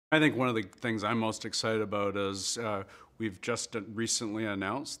I think one of the things I'm most excited about is we've just recently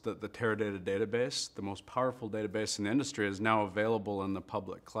announced that the Teradata Database, the most powerful database in the industry, is now available in the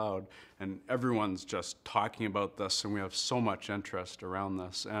public cloud. And everyone's just talking about this, and we have so much interest around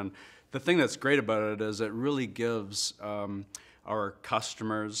this. And the thing that's great about it is it really gives our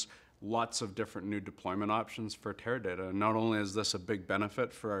customers lots of different new deployment options for Teradata. And not only is this a big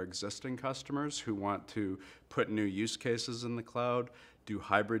benefit for our existing customers who want to put new use cases in the cloud, do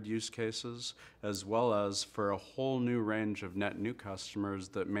hybrid use cases, as well as for a whole new range of net new customers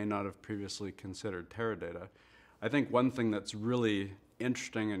that may not have previously considered Teradata. I think one thing that's really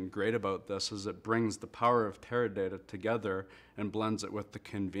interesting and great about this is it brings the power of Teradata together and blends it with the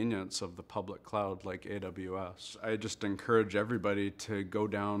convenience of the public cloud like AWS. I just encourage everybody to go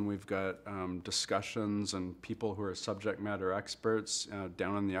down. We've got discussions and people who are subject matter experts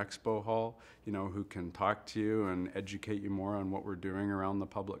down in the expo hall, who can talk to you and educate you more on what we're doing around the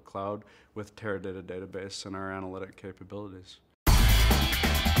public cloud with Teradata Database and our analytic capabilities.